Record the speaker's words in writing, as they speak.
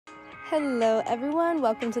Hello, everyone.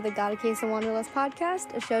 Welcome to the Got a Case of Wanderlust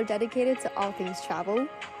podcast, a show dedicated to all things travel.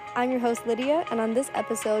 I'm your host, Lydia, and on this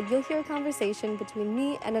episode, you'll hear a conversation between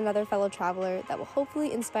me and another fellow traveler that will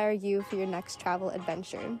hopefully inspire you for your next travel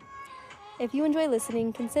adventure. If you enjoy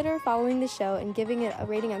listening, consider following the show and giving it a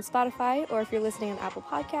rating on Spotify, or if you're listening on Apple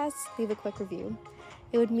Podcasts, leave a quick review.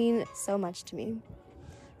 It would mean so much to me.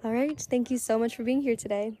 All right, thank you so much for being here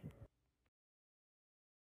today.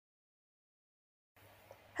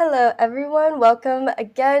 Hello, everyone. Welcome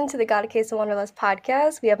again to the Got a Case of Wanderlust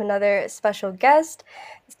podcast. We have another special guest.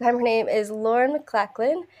 This time her name is Lauren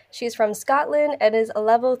McLachlan. She's from Scotland and is a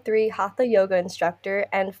level 3 Hatha yoga instructor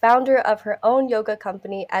and founder of her own yoga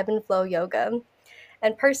company, Ebb and Flow Yoga.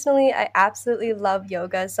 And personally, I absolutely love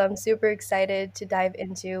yoga, so I'm super excited to dive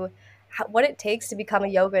into what it takes to become a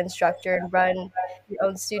yoga instructor and run your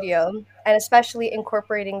own studio, and especially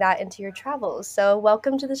incorporating that into your travels. So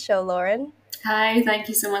welcome to the show, Lauren. Hi, thank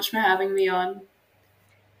you so much for having me on.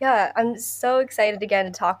 Yeah, I'm so excited again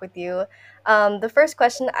to talk with you. The first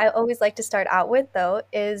question I always like to start out with, though,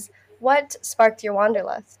 is what sparked your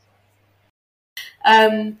wanderlust?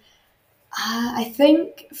 I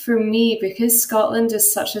think for me, because Scotland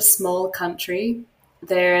is such a small country,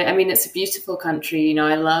 it's a beautiful country. You know,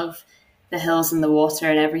 I love the hills and the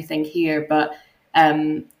water and everything here, but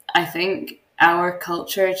I think our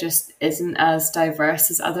culture just isn't as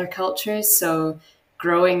diverse as other cultures. So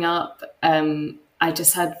growing up, I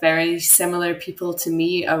just had very similar people to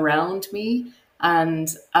me around me.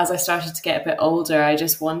 And as I started to get a bit older, I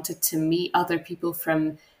just wanted to meet other people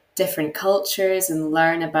from different cultures and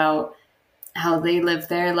learn about how they live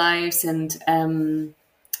their lives and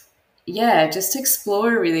just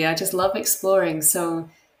explore really. I just love exploring. So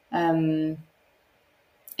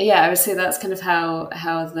I would say that's kind of how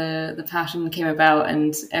the passion came about,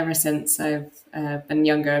 and ever since I've been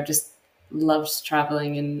younger, I've just loved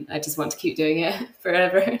traveling and I just want to keep doing it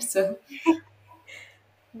forever. So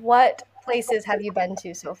What places have you been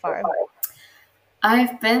to so far?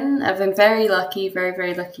 I've been very lucky, very,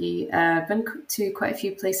 very lucky. I've been to quite a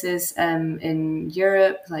few places in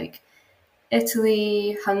Europe, like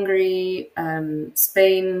Italy, Hungary,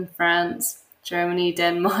 Spain, France, Germany,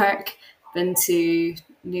 Denmark. Been to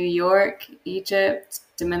New York, Egypt,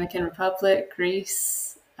 Dominican Republic,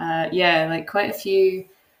 Greece. Like quite a few. I'm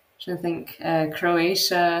trying to think,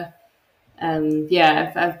 Croatia.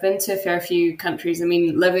 I've been to a fair few countries. I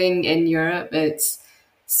mean, living in Europe, it's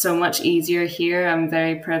so much easier here. I'm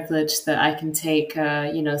very privileged that I can take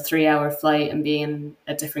a 3-hour flight and be in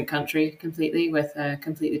a different country completely with a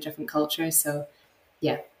completely different culture. So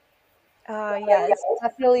yeah. Yes,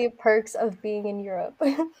 definitely perks of being in Europe.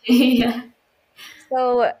 Yeah.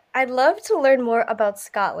 So I'd love to learn more about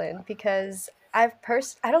Scotland because I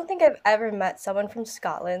don't think I've ever met someone from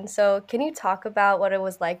Scotland. So can you talk about what it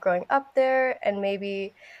was like growing up there and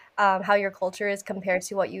maybe how your culture is compared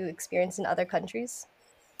to what you experience in other countries?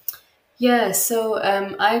 Yeah, so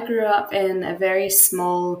I grew up in a very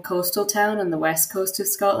small coastal town on the west coast of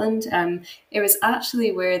Scotland. It was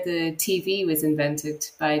actually where the TV was invented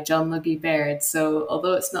by John Logie Baird. So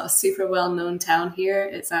although it's not a super well-known town here,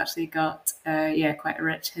 it's actually got quite a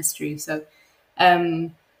rich history. So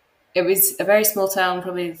um, it was a very small town,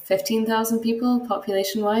 probably 15,000 people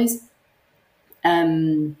population-wise.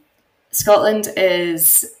 Scotland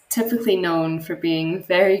is typically known for being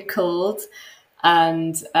very cold,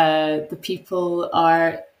 and the people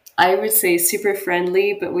are, I would say, super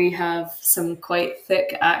friendly, but we have some quite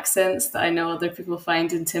thick accents that I know other people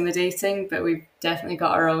find intimidating, but we've definitely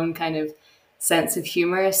got our own kind of sense of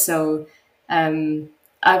humour. So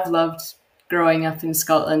I've loved growing up in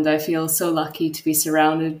Scotland. I feel so lucky to be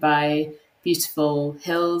surrounded by beautiful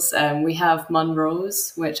hills. We have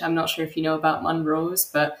Munros, which I'm not sure if you know about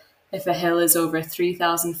Munros, but if a hill is over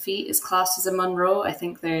 3,000 feet, it's classed as a Munro. I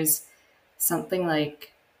think there's something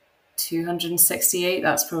like 268,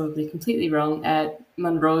 that's probably completely wrong,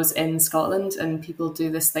 Munros in Scotland, and people do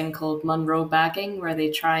this thing called Munro bagging, where they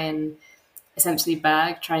try and essentially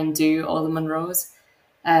try and do all the Munros.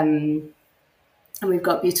 And we've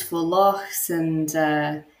got beautiful lochs, and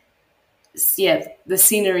the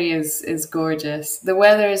scenery is gorgeous. The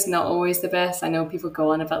weather is not always the best. I know people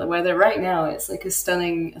go on about the weather. Right now, it's like a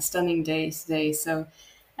stunning day today. So,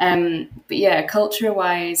 but yeah, culture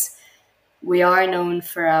wise, we are known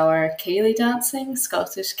for our ceilidh dancing,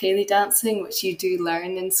 Scottish ceilidh dancing, which you do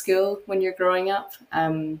learn in school when you're growing up.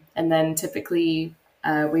 And then typically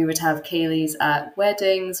we would have ceilidhs at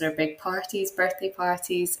weddings or big parties, birthday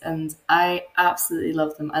parties, and I absolutely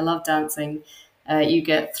love them. I love dancing. You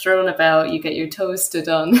get thrown about, you get your toes stood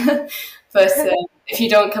on, but if you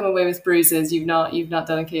don't come away with bruises, you've not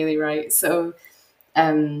done a ceilidh right. So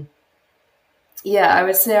Yeah, I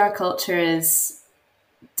would say our culture is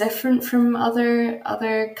different from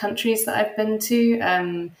other countries that I've been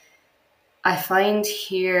to. I find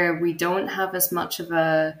here we don't have as much of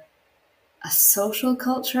a social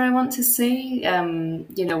culture, I want to say.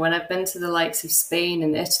 When I've been to the likes of Spain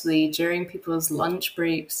and Italy, during people's lunch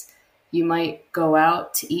breaks, you might go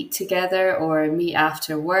out to eat together or meet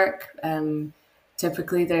after work.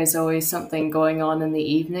 Typically, there's always something going on in the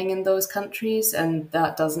evening in those countries, and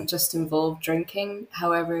that doesn't just involve drinking.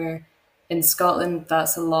 However, in Scotland,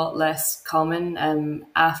 that's a lot less common.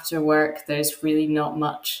 After work, there's really not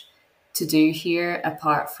much to do here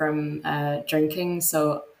apart from drinking.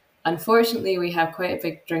 So unfortunately, we have quite a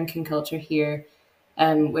big drinking culture here,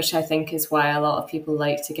 which I think is why a lot of people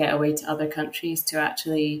like to get away to other countries to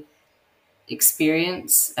actually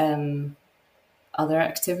experience other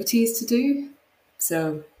activities to do.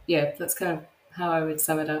 So, yeah, that's kind of how I would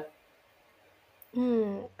sum it up.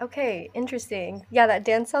 Okay, interesting. Yeah, that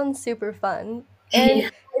dance sounds super fun. And Yeah.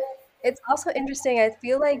 it's also interesting. I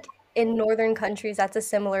feel like in northern countries, that's a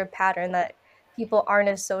similar pattern that people aren't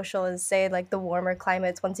as social as, say, like the warmer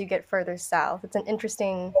climates once you get further south. It's an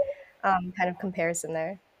interesting kind of comparison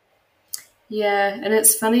there. Yeah, and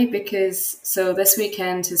it's funny because so this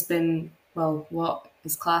weekend has been, well, what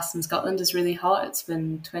is classed in Scotland is really hot. It's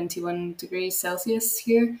been 21 degrees Celsius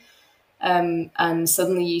here. And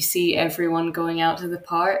suddenly you see everyone going out to the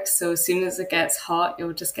park. So as soon as it gets hot,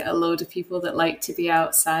 you'll just get a load of people that like to be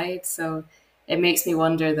outside. So it makes me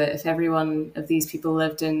wonder that if every one of these people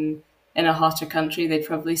lived in a hotter country, they'd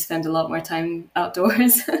probably spend a lot more time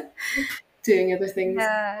outdoors doing other things.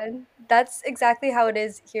 Yeah, that's exactly how it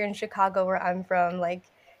is here in Chicago, where I'm from. Like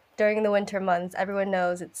during the winter months, everyone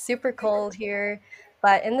knows it's super cold here,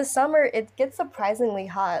 but in the summer it gets surprisingly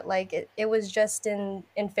hot. Like it was just in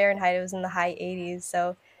Fahrenheit, it was in the high 80s,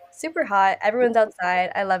 so super hot. Everyone's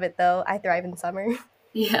outside. I love it though. I thrive in summer.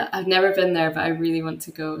 Yeah, I've never been there, but I really want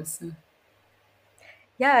to go. So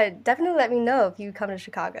Yeah, definitely let me know if you come to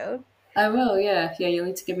Chicago. I will. Yeah, yeah. You'll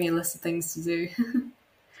need to give me a list of things to do.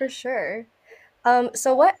 For sure.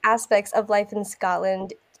 So what aspects of life in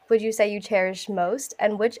Scotland would you say you cherish most,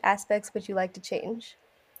 and which aspects would you like to change?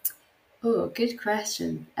 Oh, good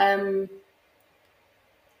question.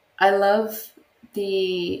 I love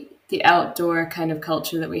the outdoor kind of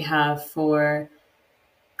culture that we have for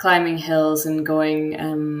climbing hills and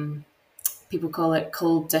going. People call it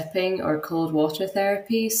cold dipping or cold water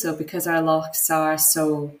therapy. So because our lochs are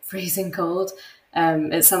so freezing cold,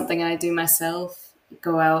 it's something I do myself.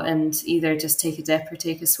 Go out and either just take a dip or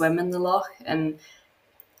take a swim in the loch, and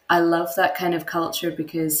I love that kind of culture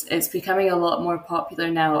because it's becoming a lot more popular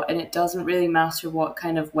now, and it doesn't really matter what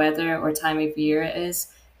kind of weather or time of year it is.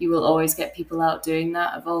 You will always get people out doing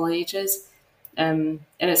that of all ages. And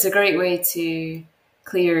it's a great way to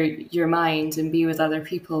clear your mind and be with other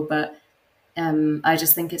people. But I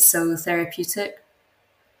just think it's so therapeutic.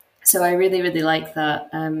 So I really, really like that.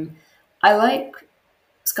 I like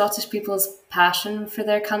Scottish people's passion for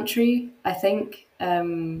their country. I think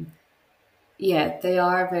yeah, they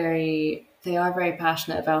are very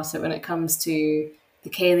passionate about it when it comes to the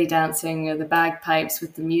ceilidh dancing or the bagpipes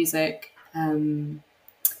with the music. And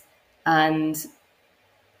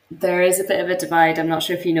there is a bit of a divide. I'm not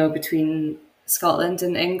sure if you know between Scotland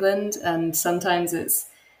and England, and sometimes it's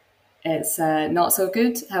not so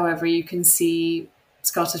good. However, you can see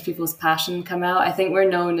Scottish people's passion come out. I think we're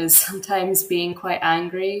known as sometimes being quite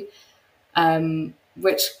angry,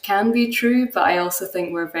 which can be true, but I also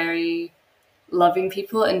think we're very loving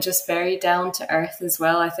people and just very down to earth as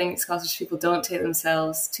well. I think Scottish people don't take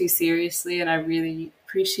themselves too seriously, and I really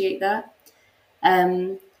appreciate that.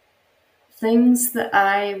 Um, Things that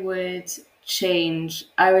I would change,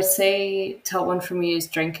 I would say top one for me is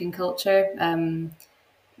drinking culture.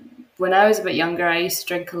 When I was a bit younger, I used to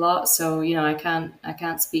drink a lot, so I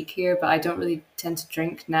can't speak here, but I don't really tend to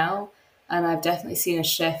drink now, and I've definitely seen a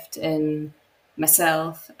shift in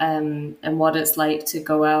myself and what it's like to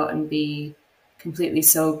go out and be completely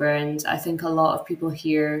sober. And I think a lot of people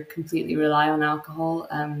here completely rely on alcohol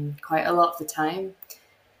quite a lot of the time,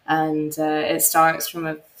 and it starts from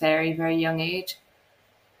a very very young age.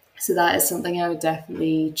 So that is something I would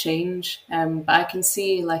definitely change. But I can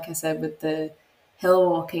see, like I said, with the hill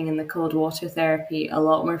walking and the cold water therapy, a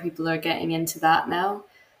lot more people are getting into that now,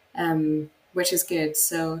 which is good.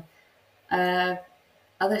 So, uh,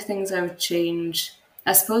 other things I would change,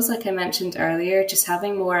 I suppose, like I mentioned earlier, just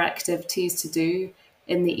having more activities to do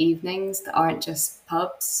in the evenings that aren't just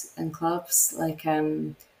pubs and clubs. Like,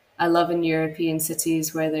 I love in European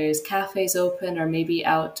cities where there's cafes open or maybe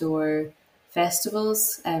outdoor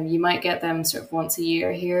festivals. You might get them sort of once a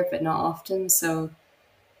year here, but not often. So,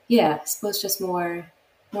 yeah, I suppose just more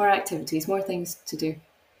activities, more things to do.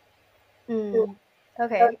 Mm,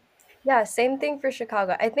 okay. Yeah, same thing for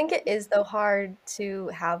Chicago. I think it is though hard to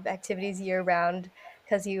have activities year round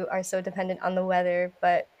because you are so dependent on the weather,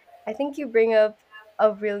 but I think you bring up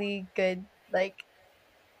a really good like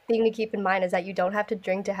thing to keep in mind is that you don't have to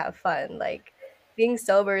drink to have fun. Like being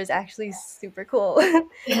sober is actually super cool.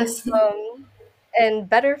 Yes, And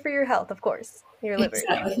better for your health, of course, your liver.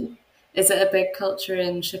 exactly. Is it a big culture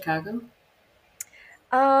in Chicago?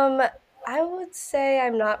 Um, I would say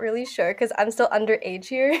I'm not really sure because I'm still underage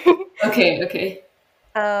here. Okay, okay.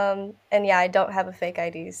 And yeah, I don't have a fake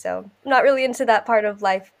ID, so I'm not really into that part of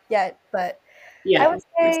life yet. But I Yeah, would of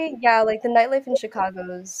course. say, yeah, like the nightlife in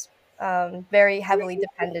Chicago's very heavily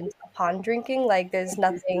dependent upon drinking. Like, there's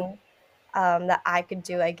nothing that I could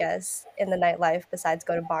do, I guess, in the nightlife besides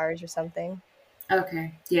go to bars or something.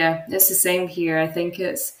 Okay, yeah, it's the same here. I think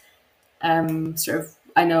it's sort of,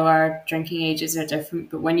 I know our drinking ages are different,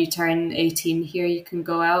 but when you turn 18 here, you can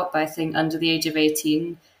go out. But I think under the age of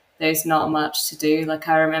 18, there's not much to do. Like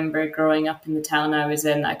I remember growing up in the town I was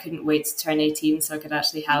in, I couldn't wait to turn 18 so I could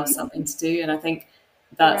actually have something to do. And I think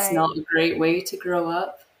that's Right, not a great way to grow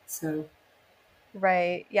up. So,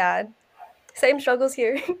 right. Yeah, same struggles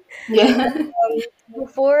here. yeah.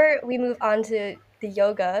 Before we move on to the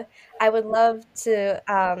yoga, I would love to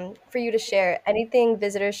for you to share anything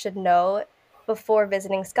visitors should know before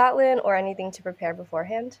visiting Scotland or anything to prepare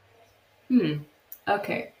beforehand. Hmm.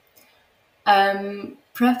 Okay.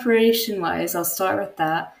 Preparation wise, I'll start with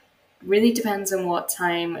that. Really depends on what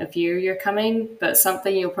time of year you're coming, but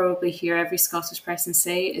something you'll probably hear every Scottish person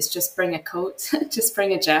say is just bring a coat, just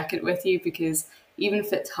bring a jacket with you because even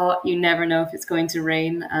if it's hot, you never know if it's going to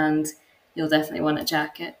rain and you'll definitely want a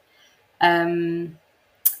jacket. Um,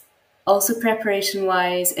 Also, preparation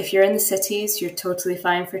wise, if you're in the cities, you're totally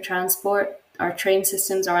fine for transport. Our train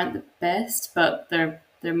systems aren't the best, but they're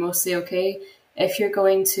mostly okay. If you're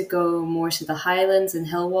going to go more to the highlands and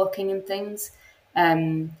hill walking and things,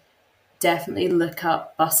 um, definitely look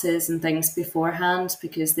up buses and things beforehand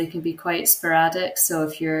because they can be quite sporadic. So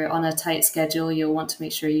if you're on a tight schedule, you'll want to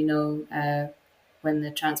make sure you know when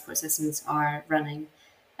the transport systems are running.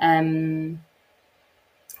 Um,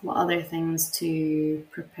 what other things to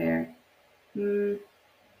prepare? Hmm.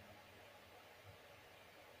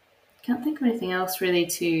 Can't think of anything else really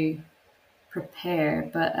to prepare,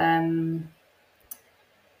 but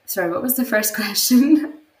sorry, what was the first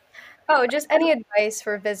question? Oh, just any advice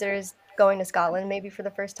for visitors going to Scotland, maybe for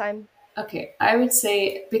the first time? Okay, I would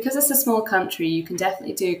say because it's a small country, you can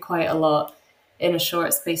definitely do quite a lot in a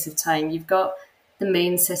short space of time. You've got the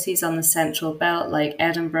main cities on the central belt, like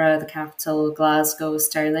Edinburgh, the capital, Glasgow,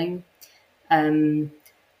 Stirling. Um,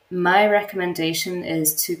 My recommendation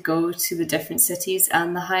is to go to the different cities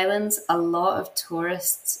and the Highlands. A lot of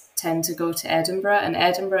tourists tend to go to Edinburgh, and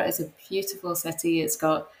Edinburgh is a beautiful city. It's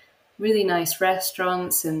got really nice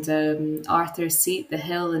restaurants and Arthur's Seat, the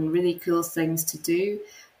hill, and really cool things to do.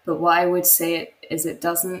 But what I would say is it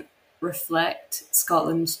doesn't reflect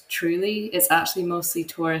Scotland truly. It's actually mostly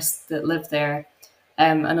tourists that live there.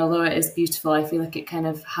 And although it is beautiful, I feel like it kind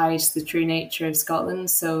of hides the true nature of Scotland.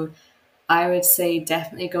 So I would say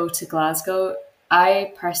definitely go to Glasgow.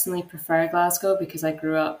 I personally prefer Glasgow because I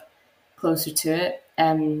grew up closer to it.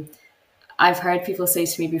 I've heard people say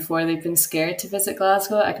to me before they've been scared to visit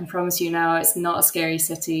Glasgow. I can promise you now, it's not a scary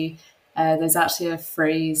city. There's actually a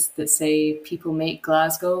phrase that say people make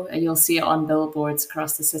Glasgow, and you'll see it on billboards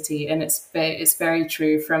across the city, and it's very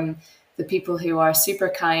true. From the people who are super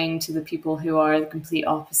kind to the people who are the complete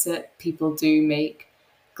opposite, people do make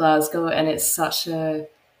Glasgow, and it's such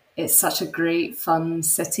a great fun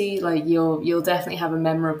city. Like you'll definitely have a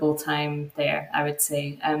memorable time there, I would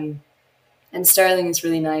say. And Stirling is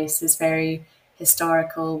really nice. It's very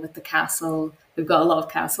historical with the castle. We've got a lot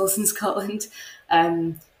of castles in Scotland.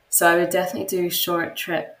 Um, so I would definitely do a short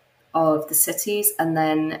trip of the cities and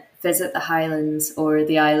then visit the Highlands or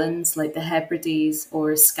the islands like the Hebrides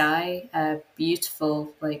or Skye.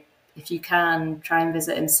 Beautiful. Like if you can, try and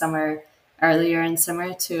visit in summer, earlier in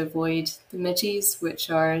summer to avoid the midges, which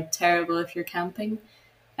are terrible if you're camping.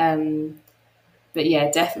 Um, but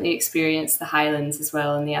yeah, definitely experience the Highlands as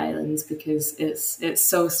well and the islands because it's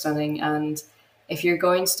so stunning. And if you're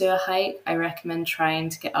going to do a hike, I recommend trying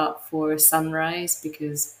to get up for sunrise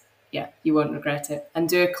because yeah, you won't regret it. And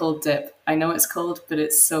do a cold dip. I know it's cold, but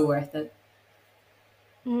it's so worth it.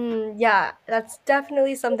 Yeah, that's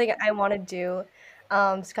definitely something I want to do.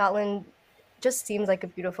 Scotland just seems like a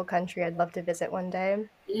beautiful country. I'd love to visit one day.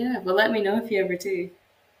 Yeah, well, let me know if you ever do.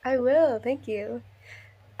 I will, thank you.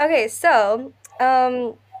 Okay, so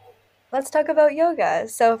let's talk about yoga.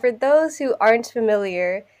 So, for those who aren't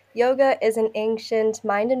familiar, Yoga is an ancient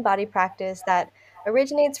mind and body practice that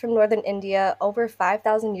originates from northern India over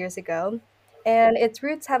 5,000 years ago, and its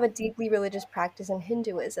roots have a deeply religious practice in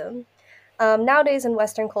Hinduism. Nowadays, in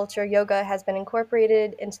Western culture, yoga has been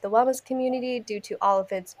incorporated into the wellness community due to all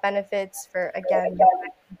of its benefits for, again, your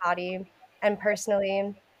mind and body. And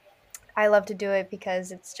personally, I love to do it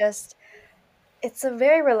because it's a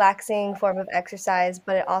very relaxing form of exercise,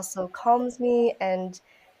 but it also calms me and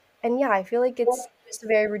yeah, I feel like it's just a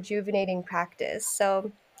very rejuvenating practice.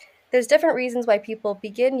 So there's different reasons why people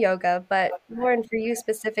begin yoga, but Lauren, for you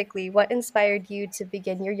specifically, what inspired you to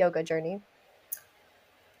begin your yoga journey?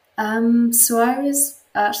 So I was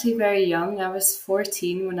actually very young. I was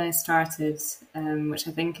 14 when I started, which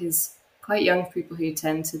I think is quite young for people who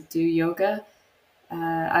tend to do yoga.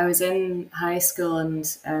 I was in high school,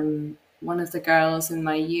 and one of the girls in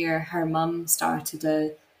my year, her mum started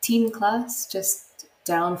a teen class just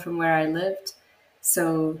down from where I lived.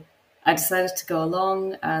 So I decided to go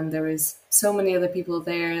along, and there was so many other people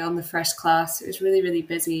there on the first class. It was really, really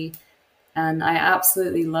busy, and I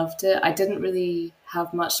absolutely loved it. I didn't really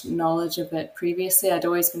have much knowledge of it previously. I'd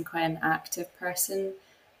always been quite an active person,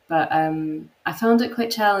 but I found it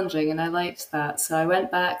quite challenging, and I liked that. So I went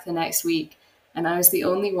back the next week, and I was the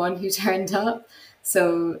only one who turned up.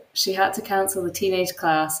 So she had to cancel the teenage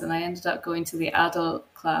class, and I ended up going to the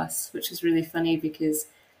adult class, which was really funny because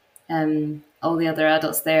all the other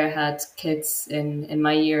adults there had kids in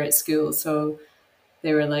my year at school. So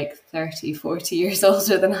they were like 30, 40 years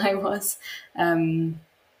older than I was. Um,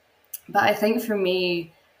 but I think for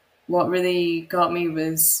me, what really got me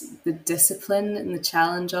was the discipline and the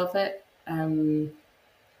challenge of it.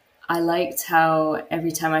 I liked how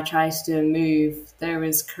every time I tried to do a move, there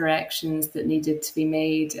was corrections that needed to be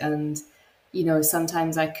made, and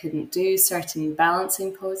sometimes I couldn't do certain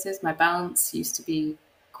balancing poses. My balance used to be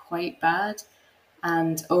quite bad,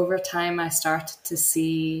 and over time, I started to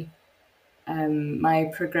see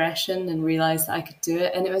my progression and realized that I could do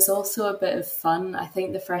it. And it was also a bit of fun. I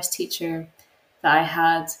think the first teacher that I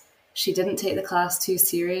had, she didn't take the class too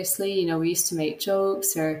seriously. We used to make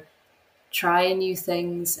jokes or try new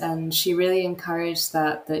things, and she really encouraged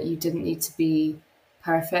that you didn't need to be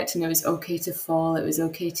perfect, and it was okay to fall, it was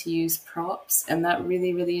okay to use props, and that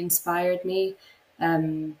really, really inspired me.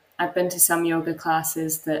 I've been to some yoga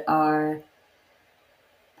classes that are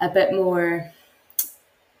a bit more,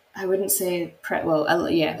 I wouldn't say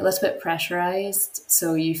yeah, a little bit pressurized.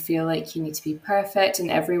 So you feel like you need to be perfect, and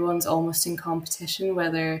everyone's almost in competition.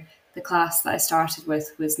 Whether the class that I started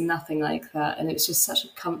with was nothing like that, and it was just such a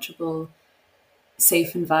comfortable,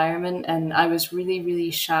 safe environment. And I was really,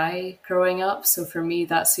 really shy growing up, so for me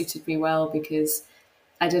that suited me well because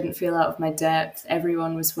I didn't feel out of my depth.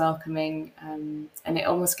 Everyone was welcoming, and it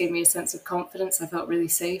almost gave me a sense of confidence. I felt really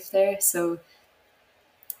safe there. So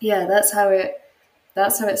yeah, that's how it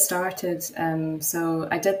started. So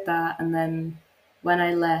I did that, and then when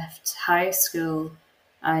I left high school,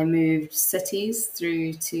 I moved cities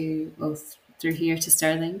through here to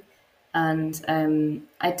Stirling, and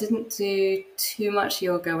I didn't do too much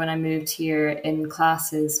yoga when I moved here in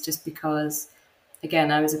classes, just because,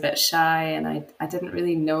 again, I was a bit shy and I didn't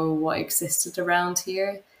really know what existed around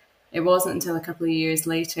here. It wasn't until a couple of years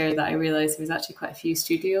later that I realized there was actually quite a few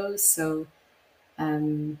studios. So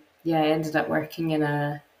yeah, I ended up working in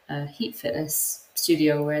a heat fitness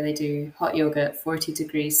studio where they do hot yoga at 40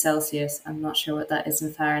 degrees Celsius. I'm not sure what that is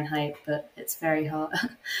in Fahrenheit, but it's very hot.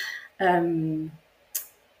 um,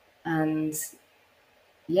 and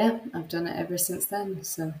yeah, I've done it ever since then.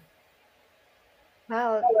 So,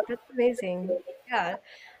 Wow, that's amazing. Yeah.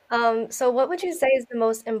 So what would you say is the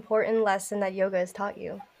most important lesson that yoga has taught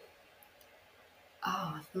you?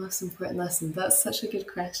 the most important lesson. That's such a good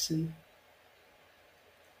question.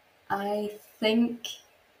 I think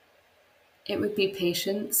it would be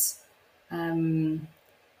patience. Um,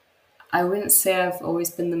 I wouldn't say I've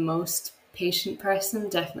always been the most patient person,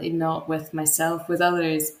 definitely not with myself. With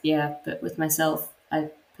others, yeah, but with myself,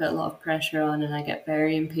 I put a lot of pressure on and I get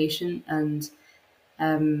very impatient. And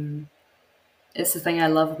um, it's the thing I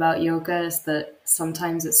love about yoga is that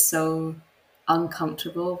sometimes it's so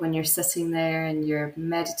uncomfortable when you're sitting there and you're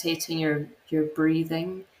meditating, you're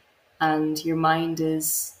breathing, and your mind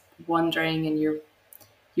is wandering, and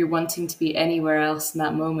you're wanting to be anywhere else in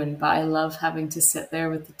that moment. But I love having to sit there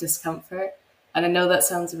with the discomfort. And I know that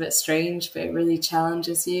sounds a bit strange, but it really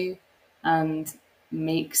challenges you and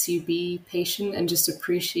makes you be patient and just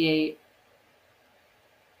appreciate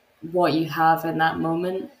what you have in that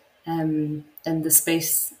moment, and the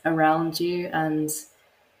space around you. And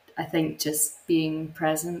I think just being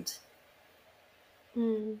present.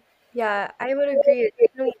 Mm. Yeah, I would agree.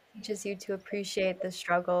 teaches you to appreciate the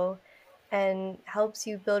struggle and helps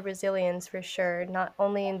you build resilience for sure, not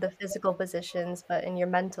only in the physical positions, but in your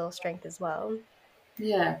mental strength as well.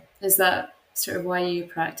 Yeah. Is that sort of why you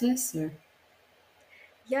practice or?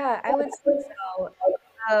 Yeah, I would say so.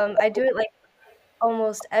 I do it like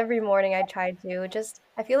almost every morning I try to. Just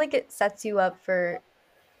I feel like it sets you up for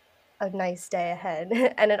a nice day ahead.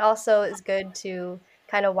 And it also is good to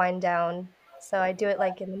kind of wind down. So I do it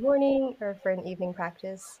like in the morning or for an evening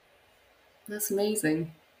practice. That's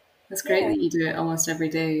amazing. That's great Yeah, that you do it almost every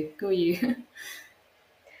day. Go you.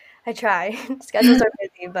 I try. Schedules are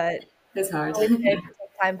busy, but It's hard. always good to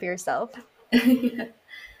take time for yourself. Yeah,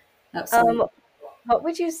 Um, absolutely. what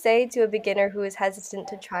would you say to a beginner who is hesitant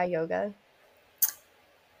to try yoga?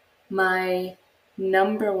 My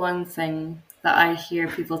number one thing that I hear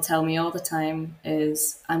people tell me all the time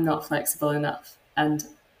is I'm not flexible enough. And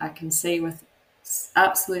I can say with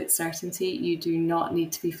absolute certainty, you do not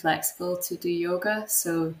need to be flexible to do yoga.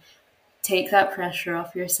 So take that pressure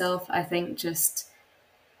off yourself. I think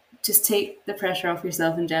just take the pressure off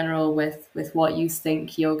yourself in general with what you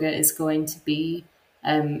think yoga is going to be,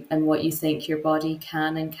 and what you think your body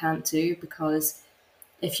can and can't do, because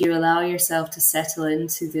if you allow yourself to settle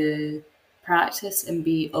into the practice and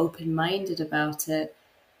be open minded about it,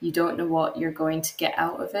 you don't know what you're going to get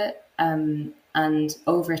out of it. And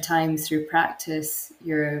over time, through practice,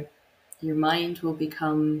 your mind will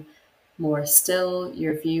become more still,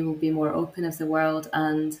 your view will be more open of the world,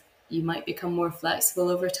 and you might become more flexible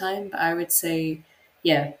over time. But I would say,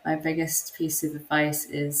 yeah, my biggest piece of advice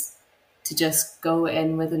is to just go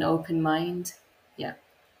in with an open mind. Yeah.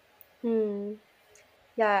 Hmm.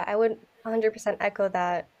 Yeah, I would 100% echo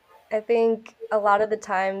that. I think a lot of the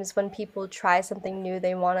times when people try something new,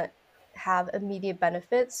 they want to have immediate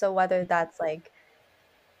benefits. So whether that's like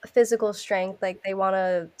physical strength, like they want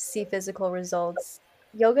to see physical results,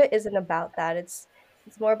 yoga isn't about that. It's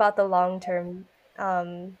more about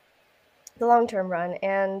um the long-term run.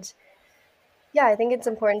 And yeah, I think it's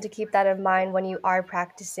important to keep that in mind when you are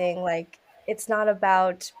practicing. Like, it's not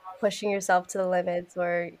about pushing yourself to the limits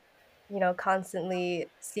or, constantly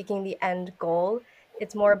seeking the end goal.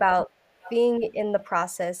 It's more about being in the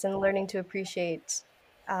process and learning to appreciate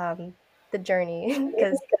um, the journey.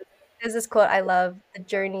 Because there's this quote I love, the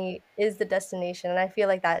journey is the destination. And I feel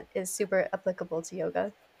like that is super applicable to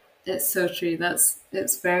yoga. It's so true.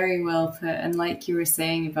 It's very well put. And like you were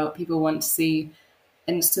saying about people want to see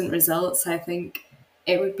instant results, I think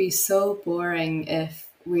it would be so boring if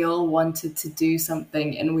we all wanted to do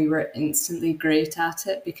something and we were instantly great at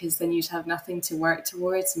it, because then you'd have nothing to work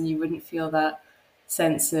towards and you wouldn't feel that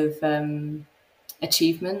sense of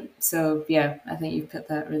achievement. So yeah, I think you put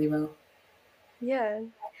that really well. Yeah.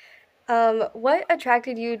 What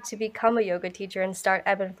attracted you to become a yoga teacher and start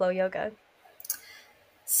Ebb and Flow Yoga?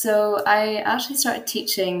 So I actually started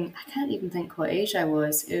teaching. I can't even think what age I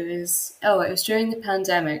was. It was during the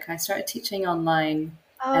pandemic. I started teaching online.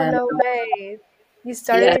 Oh, Um, no way. You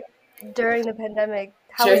yeah, started during the pandemic.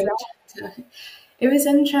 How was during that? it was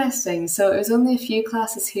interesting. So it was only a few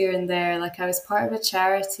classes here and there. Like I was part of a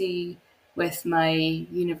charity with my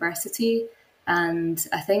university, and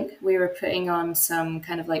I think we were putting on some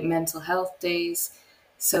kind of like mental health days.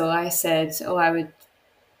 So I said, oh, I would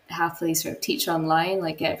happily sort of teach online,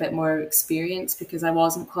 like get a bit more experience because I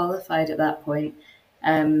wasn't qualified at that point.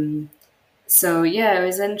 Um, so yeah, it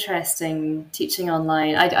was interesting teaching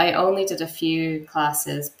online. I only did a few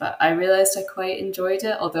classes, but I realized I quite enjoyed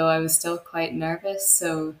it, although I was still quite nervous.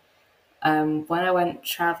 So when I went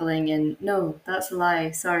traveling in, no, that's a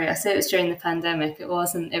lie. Sorry, I said it was during the pandemic. It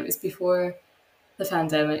wasn't. It was before the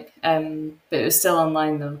pandemic, but it was still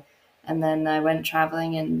online though. And then I went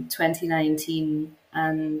traveling in 2019,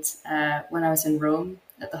 and when I was in Rome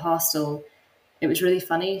at the hostel, it was really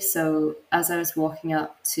funny. So as I was walking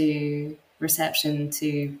up to reception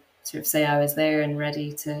to sort of say I was there and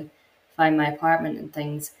ready to find my apartment and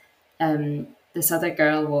things, this other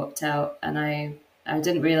girl walked out, and I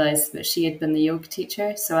didn't realize that she had been the yoga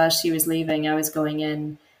teacher. So as she was leaving, I was going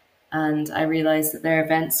in, and I realized that their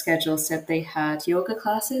event schedule said they had yoga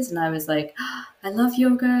classes, and I was like, "Ah, I love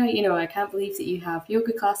yoga. You know, I can't believe that you have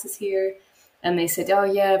yoga classes here." And they said, "Oh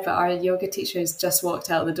yeah, but our yoga teacher has just walked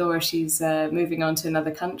out the door. She's moving on to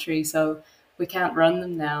another country, so we can't run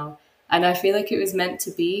them now." And I feel like it was meant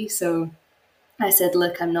to be. So I said,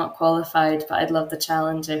 "Look, I'm not qualified, but I'd love the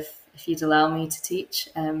challenge if you'd allow me to teach."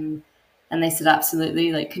 And they said,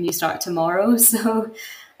 "Absolutely. Like, can you start tomorrow?" So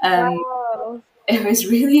um, Wow. it was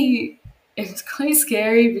really, it was quite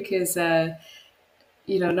scary because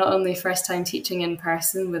not only first time teaching in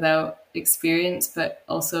person without experience, but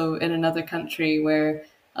also in another country where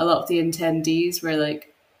a lot of the attendees were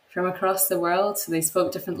like from across the world. So they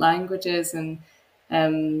spoke different languages, and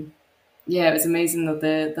um, yeah, it was amazing that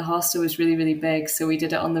the hostel was really, really big. So we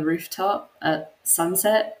did it on the rooftop at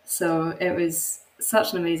sunset. So it was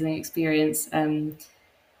such an amazing experience.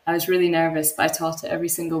 I was really nervous, but I taught it every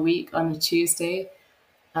single week on a Tuesday.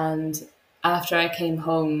 And after I came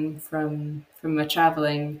home from my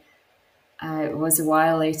traveling, it was a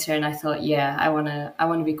while later, and I thought, yeah, I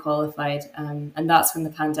wanna be qualified. And that's when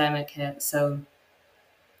the pandemic hit. So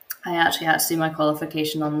I actually had to do my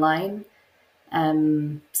qualification online.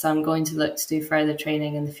 So I'm going to look to do further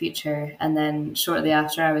training in the future. And then shortly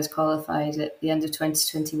after I was qualified at the end of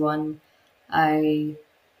 2021, I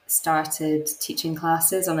started teaching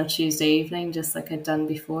classes on a Tuesday evening, just like I'd done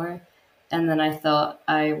before. And then I thought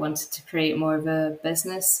I wanted to create more of a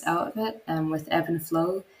business out of it, with Ebb and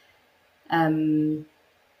Flow. Um,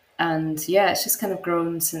 and yeah, it's just kind of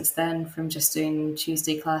grown since then from just doing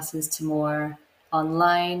Tuesday classes to more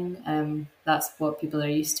online. That's what people are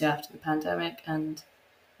used to after the pandemic, and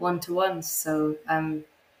one-to-ones. So I'm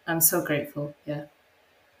so grateful. Yeah.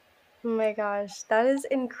 Oh my gosh, that is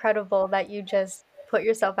incredible that you just put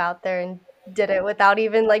yourself out there and did it without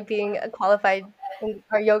even like being a qualified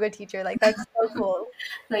or yoga teacher. Like that's so cool.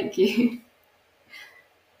 Thank you.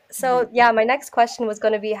 So, yeah, my next question was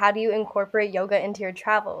going to be how do you incorporate yoga into your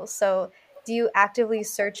travels? So, do you actively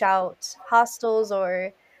search out hostels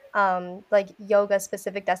or like yoga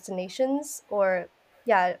specific destinations or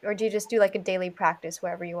yeah, or do you just do like a daily practice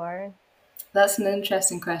wherever you are? That's an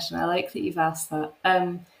interesting question. I like that you've asked that.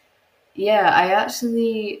 Yeah, I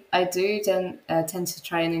tend to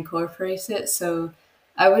try and incorporate it. So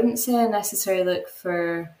I wouldn't say I necessarily look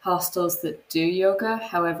for hostels that do yoga.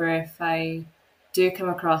 However, if I do come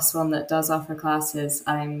across one that does offer classes,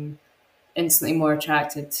 I'm instantly more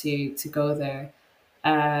attracted to go there.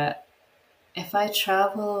 Uh, if I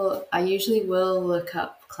travel, I usually will look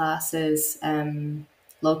up classes,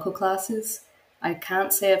 local classes. I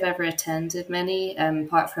can't say I've ever attended many,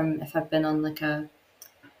 apart from if I've been on like a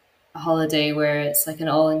holiday where it's like an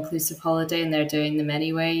all inclusive holiday and they're doing them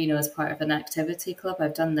anyway, as part of an activity club.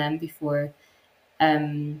 I've done them before.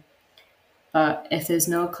 Um, but if there's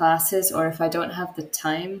no classes, or if I don't have the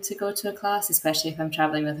time to go to a class, especially if I'm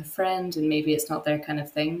traveling with a friend and maybe it's not their kind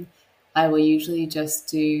of thing, I will usually just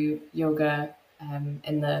do yoga,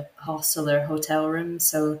 in the hostel or hotel room.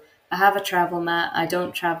 So I have a travel mat. I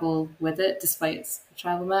don't travel with it, despite it's a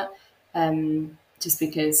travel mat, just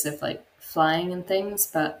because of like flying and things.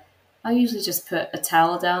 But I usually just put a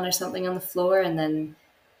towel down or something on the floor, and then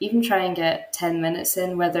even try and get 10 minutes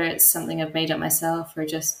in, whether it's something I've made up myself or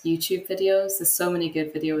just YouTube videos. There's so many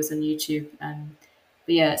good videos on YouTube.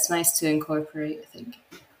 But yeah, it's nice to incorporate, I think.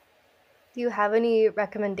 Do you have any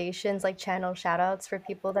recommendations like channel shout outs for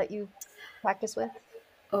people that you practice with?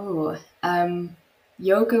 Oh,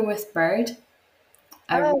 Yoga with Bird.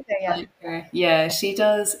 I Oh, really okay, yeah. like her. Yeah, she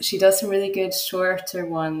does some really good shorter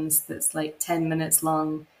ones that's like 10 minutes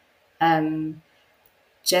long. Um,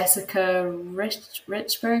 Jessica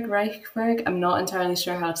Reichberg. I'm not entirely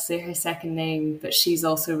sure how to say her second name, but she's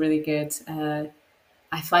also really good.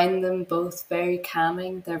 I find them both very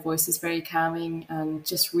calming. Their voice is very calming and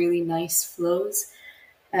just really nice flows.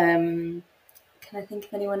 Um, can I think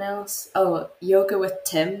of anyone else? Oh, Yoga with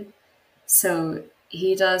Tim. So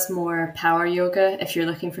he does more power yoga if you're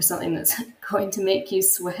looking for something that's going to make you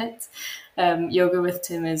sweat. Yoga with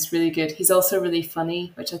Tim is really good. He's also really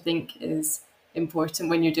funny, which I think is important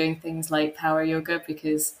when you're doing things like power yoga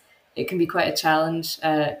because it can be quite a challenge,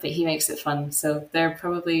 but he makes it fun. So they're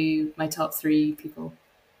probably my top three people.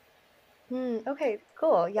 Okay,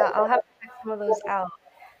 cool. Yeah, I'll have to check some of those out.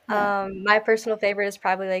 Yeah. My personal favorite is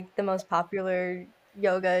probably like the most popular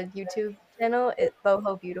yoga YouTube channel,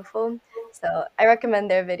 Boho Beautiful. So I recommend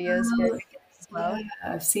their videos for Oh, beginners as yeah, well.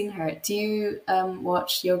 I've seen her. Do you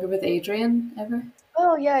watch Yoga with Adrian ever?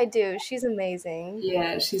 Oh yeah, I do. She's amazing.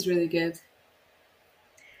 Yeah, she's really good.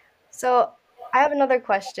 So I have another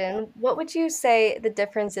question. What would you say the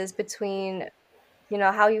difference is between,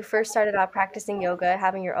 how you first started out practicing yoga,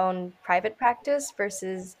 having your own private practice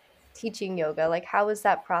versus teaching yoga? Like how was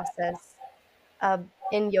that process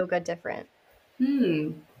in yoga different?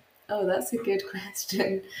 Hmm. Oh, that's a good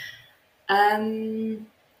question. Um,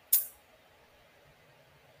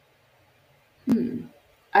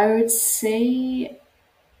 I would say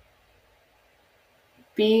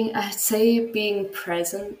being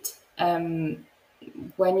present.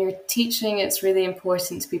 When you're teaching, it's really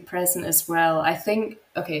important to be present as well. I think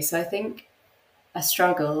a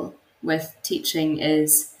struggle with teaching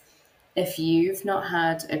is if you've not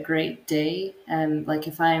had a great day, like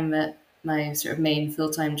if I'm at my sort of main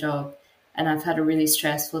full time job and I've had a really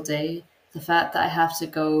stressful day, the fact that I have to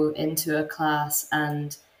go into a class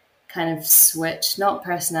and kind of switch, not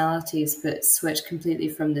personalities, but switch completely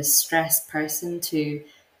from this stressed person to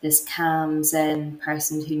this calm zen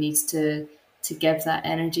person who needs to give that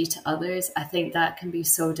energy to others. I think that can be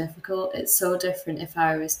so difficult. It's so different if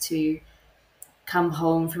I was to come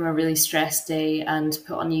home from a really stressed day and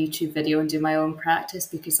put on a YouTube video and do my own practice,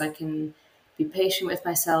 because I can be patient with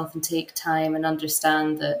myself and take time and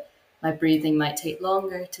understand that my breathing might take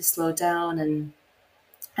longer to slow down,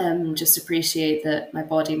 and just appreciate that my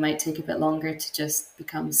body might take a bit longer to just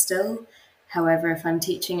become still. However, if I'm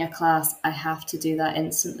teaching a class, I have to do that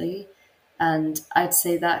instantly. And I'd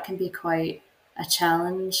say that can be quite a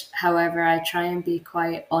challenge. However, I try and be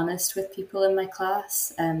quite honest with people in my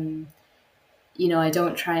class. I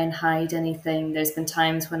don't try and hide anything. There's been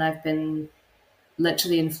times when I've been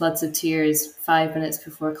literally in floods of tears 5 minutes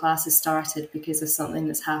before class has started because of something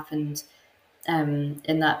that's happened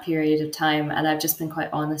in that period of time. And I've just been quite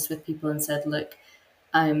honest with people and said, look,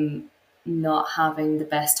 I'm not having the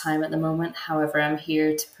best time at the moment. However, I'm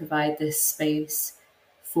here to provide this space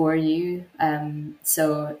for you.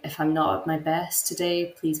 So if I'm not at my best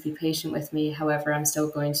today, please be patient with me. However, I'm still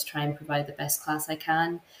going to try and provide the best class I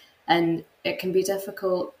can. And it can be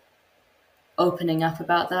difficult opening up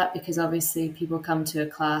about that, because obviously people come to a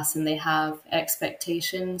class and they have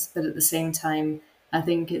expectations, but at the same time, I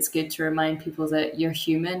think it's good to remind people that you're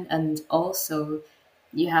human, and also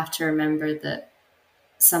you have to remember that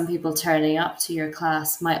some people turning up to your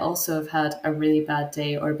class might also have had a really bad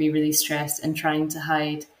day or be really stressed and trying to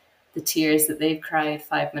hide the tears that they've cried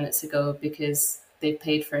 5 minutes ago because they've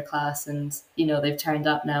paid for a class and they've turned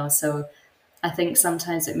up now. So I think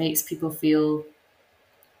sometimes it makes people feel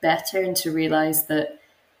better, and to realize that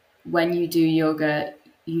when you do yoga,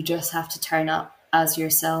 you just have to turn up as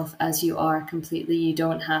yourself, as you are completely. You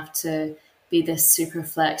don't have to be this super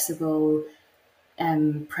flexible,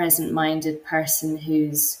 present minded person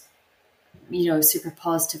who's, super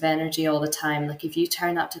positive energy all the time. Like if you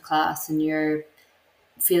turn up to class and you're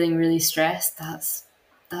feeling really stressed, that's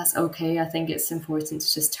okay. I think it's important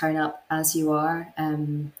to just turn up as you are,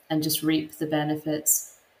 and just reap the benefits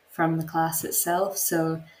from the class itself.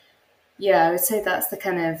 So yeah, I would say that's the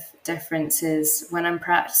kind of difference. Is when I'm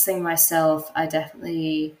practicing myself, I'd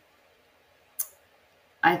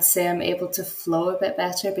say I'm able to flow a bit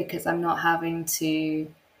better because I'm not having to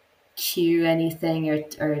cue anything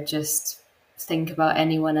or just think about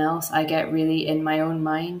anyone else. I get really in my own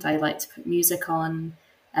mind. I like to put music on,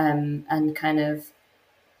 and kind of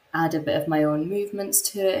add a bit of my own movements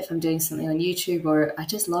to it if I'm doing something on YouTube, or I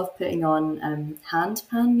just love putting on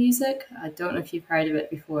handpan music. I don't know if you've heard of it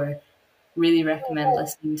before. Really recommend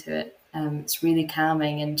listening to it. It's really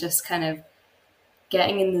calming and just kind of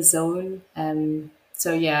getting in the zone.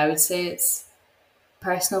 So yeah, I would say it's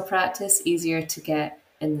personal practice, easier to get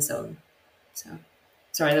in the zone. So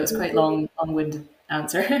sorry, that was quite long-winded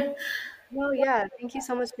answer. Well, yeah, thank you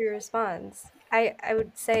so much for your response. I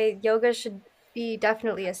would say yoga should be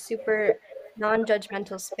definitely a super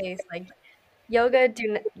non-judgmental space. Like yoga,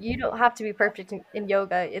 you don't have to be perfect in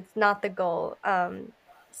yoga. It's not the goal.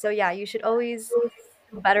 So yeah, you should always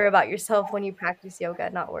feel better about yourself when you practice yoga,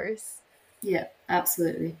 not worse. Yeah,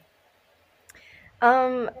 absolutely.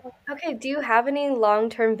 Um, okay, do you have any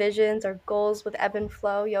long-term visions or goals with ebb and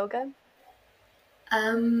flow yoga?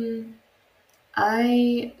 Um,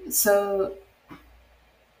 I so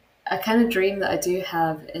a kind of dream that I do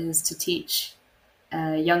have is to teach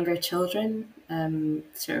younger children,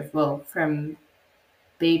 sort of, well, from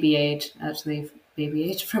baby age, actually, baby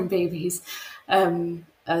age, from babies,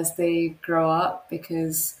 as they grow up,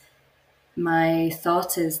 because my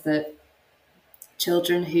thought is that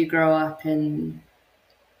children who grow up in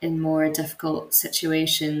more difficult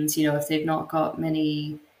situations, if they've not got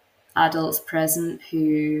many adults present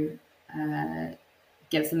who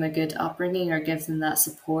give them a good upbringing or give them that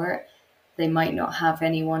support, they might not have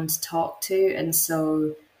anyone to talk to, and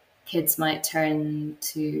so kids might turn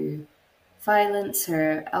to violence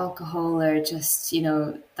or alcohol or just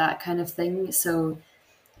that kind of thing. So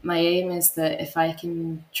my aim is that if I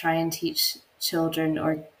can try and teach children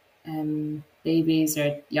or babies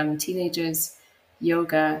or young teenagers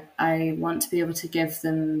yoga, I want to be able to give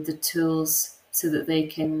them the tools so that they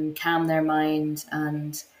can calm their mind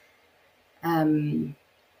and um,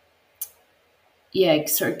 yeah,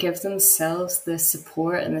 sort of give themselves the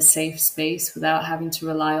support and the safe space without having to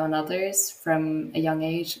rely on others from a young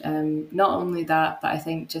age. Not only that, but I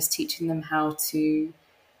think just teaching them how to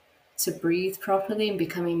breathe properly and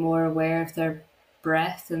becoming more aware of their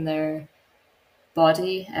breath and their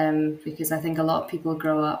body, because I think a lot of people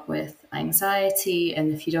grow up with anxiety,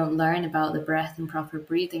 and if you don't learn about the breath and proper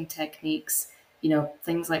breathing techniques,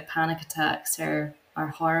 things like panic attacks are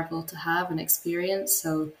horrible to have and experience.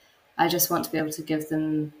 So I just want to be able to give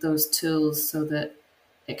them those tools so that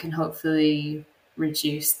it can hopefully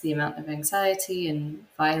reduce the amount of anxiety and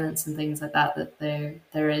violence and things like that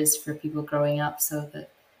there is for people growing up, so that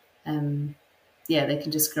um, yeah, they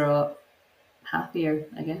can just grow up happier,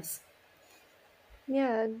 I guess.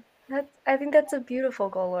 Yeah, I think that's a beautiful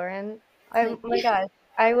goal, Lauren. Oh Thank my you. gosh,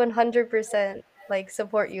 I 100% like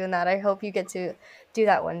support you in that. I hope you get to do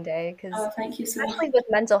that one day because Oh, thank you so especially much. with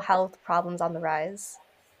mental health problems on the rise.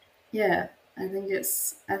 Yeah, I think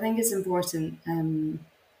it's important, and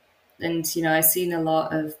I've seen a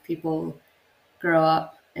lot of people grow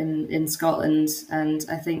up in Scotland, and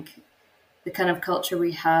I think the kind of culture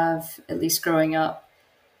we have, at least growing up,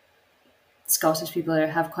 Scottish people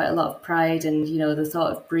have quite a lot of pride, and the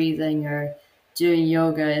thought of breathing or doing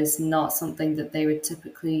yoga is not something that they would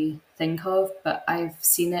typically think of. But I've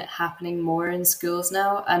seen it happening more in schools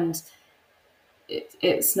now, and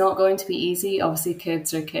it's not going to be easy. Obviously,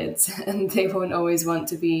 kids are kids, and they won't always want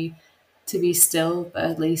to be still. But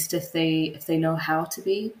at least if they know how to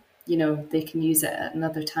be, they can use it at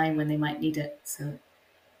another time when they might need it. So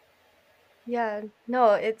Yeah,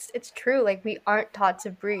 no, it's true. Like we aren't taught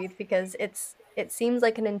to breathe because it seems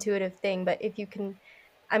like an intuitive thing, but if you can,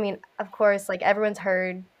 I mean, of course, like everyone's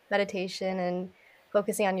heard meditation and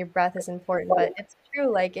focusing on your breath is important, but it's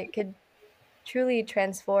true, like it could truly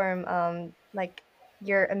transform like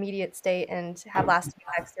your immediate state and have lasting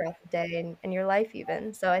effects throughout the day and your life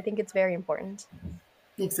even. So I think it's very important.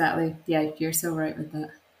 exactly, yeah, you're so right with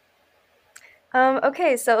that.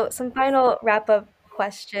 Okay, so some final wrap up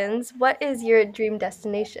questions. What is your dream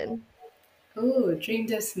destination? Oh, dream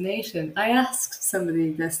destination. I asked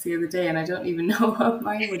somebody this the other day, and I don't even know what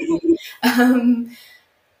mine would be. Um,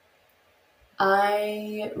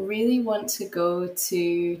 I really want to go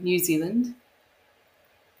to New Zealand.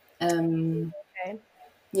 Um, Okay.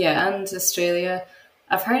 yeah, and Australia.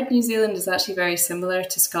 I've heard New Zealand is actually very similar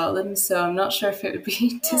to Scotland, so I'm not sure if it would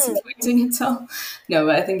be Hmm. disappointing at all. No,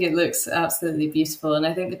 but I think it looks absolutely beautiful, and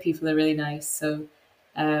I think the people are really nice. So,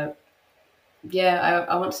 uh, yeah,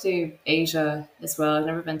 I want to do Asia as well. I've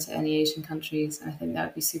never been to any Asian countries, and I think that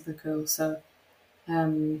would be super cool. So,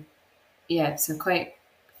 um, yeah, so quite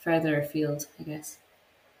further afield, I guess.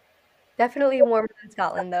 Definitely warmer than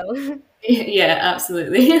Scotland, though. Yeah,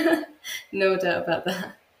 absolutely. No doubt about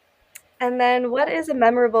that. And then, what is a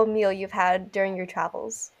memorable meal you've had during your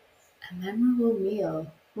travels? A memorable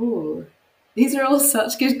meal. Ooh, these are all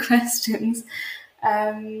such good questions.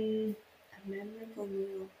 A memorable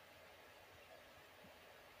meal.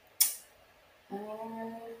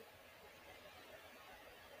 Uh,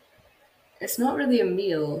 it's not really a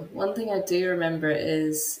meal. One thing I do remember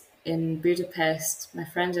is in Budapest, my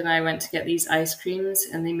friend and I went to get these ice creams,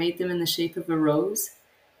 and they made them in the shape of a rose.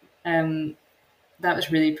 Um, that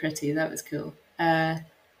was really pretty. That was cool.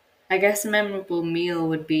 I guess a memorable meal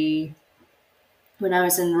would be when I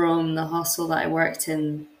was in Rome, the hostel that I worked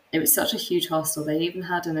in, it was such a huge hostel. They even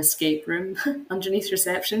had an escape room underneath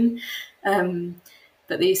reception. Um,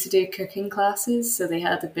 but they used to do cooking classes. So they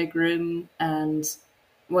had a big room, and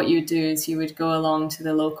what you would do is you would go along to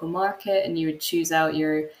the local market and you would choose out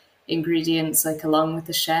your ingredients, like along with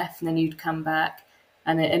the chef, and then you'd come back,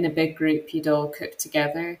 and in a big group, you'd all cook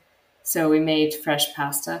together. So we made fresh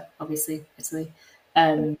pasta, obviously, Italy.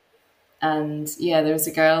 Um, and yeah, there was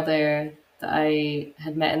a girl there that I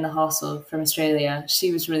had met in the hostel from Australia.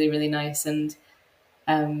 She was really, really nice. And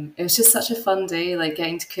it was just such a fun day, like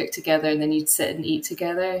getting to cook together, and then you'd sit and eat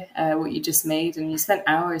together what you just made. And you spent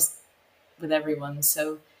hours with everyone.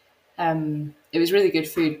 So it was really good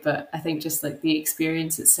food. But I think just like the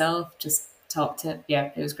experience itself just topped it.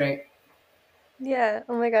 Yeah, it was great. Yeah,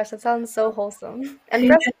 oh my gosh, that sounds so wholesome. And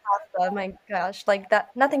fresh pasta, my gosh, like that,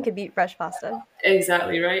 nothing could beat fresh pasta.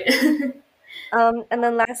 Exactly right. And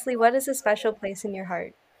then lastly, what is a special place in your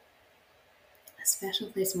heart? A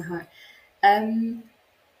special place in my heart. Um,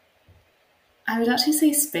 I would actually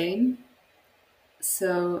say Spain.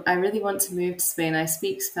 So I really want to move to Spain. I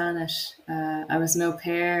speak Spanish. I was an au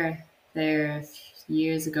pair there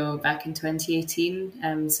years ago, back in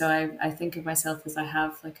 2018. So I think of myself as I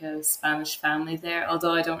have like a Spanish family there,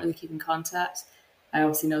 although I don't really keep in contact. I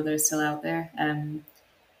obviously know they're still out there.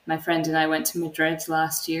 My friend and I went to Madrid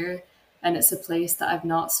last year, and it's a place that I've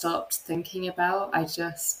not stopped thinking about. I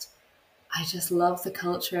just love the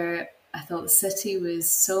culture. I thought the city was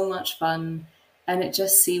so much fun, and it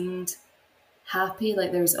just seemed happy.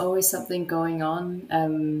 Like there was always something going on.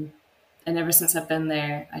 and ever since I've been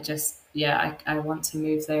there, I want to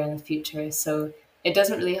move there in the future. So it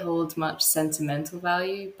doesn't really hold much sentimental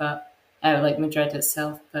value, but like Madrid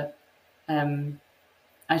itself. But um,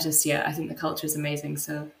 I think the culture is amazing.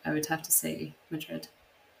 So I would have to say Madrid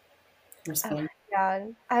or Oh, Spain. yeah,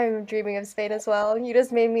 I'm dreaming of Spain as well. You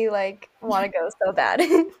just made me like want to go so bad.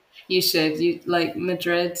 You should. You like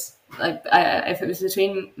Madrid. If it was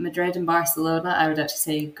between Madrid and Barcelona, I would actually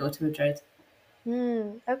say go to Madrid.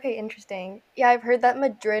 Okay, interesting. Yeah, I've heard that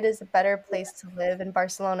Madrid is a better place to live and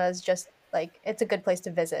Barcelona is just like it's a good place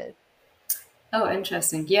to visit. Oh,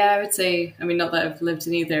 interesting. Yeah, I would say. I mean, not that I've lived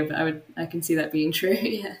in either, but I can see that being true.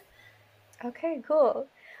 Yeah. Okay, cool.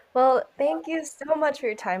 Well, thank you so much for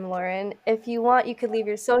your time, Lauren. If you want, you could leave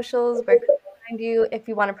your socials, where could we find you? If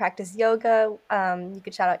you want to practice yoga, you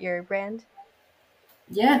could shout out your brand.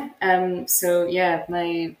 Yeah. My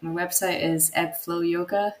website is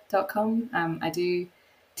ebbflowyoga.com. I do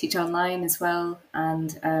teach online as well,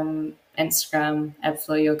 and Instagram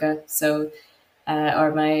ebbflowyoga. So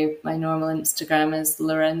or my normal Instagram is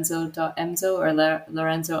lorenzo.emzo or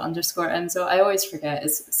lorenzo underscore emzo. I always forget.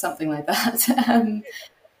 It's something like that.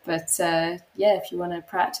 Yeah, if you want to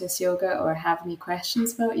practice yoga or have any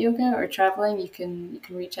questions about yoga or traveling, you can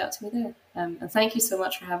reach out to me there. And thank you so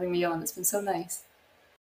much for having me on. It's been so nice.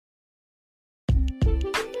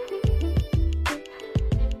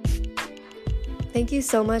 Thank you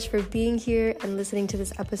so much for being here and listening to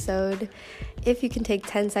this episode. If you can take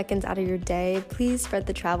 10 seconds out of your day, please spread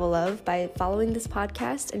the travel love by following this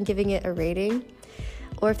podcast and giving it a rating.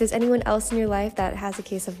 Or if there's anyone else in your life that has a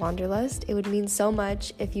case of wanderlust, it would mean so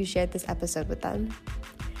much if you shared this episode with them.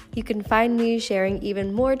 You can find me sharing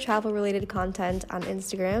even more travel-related content on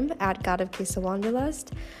Instagram at God of Case of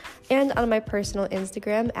Wanderlust and on my personal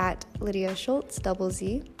Instagram at Lydia Schultz,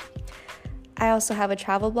 Z. I also have a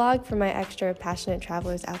travel blog for my extra passionate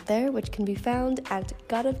travelers out there, which can be found at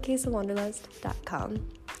godofcaseofwanderlust.com.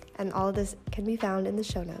 And all of this can be found in the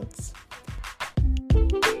show notes.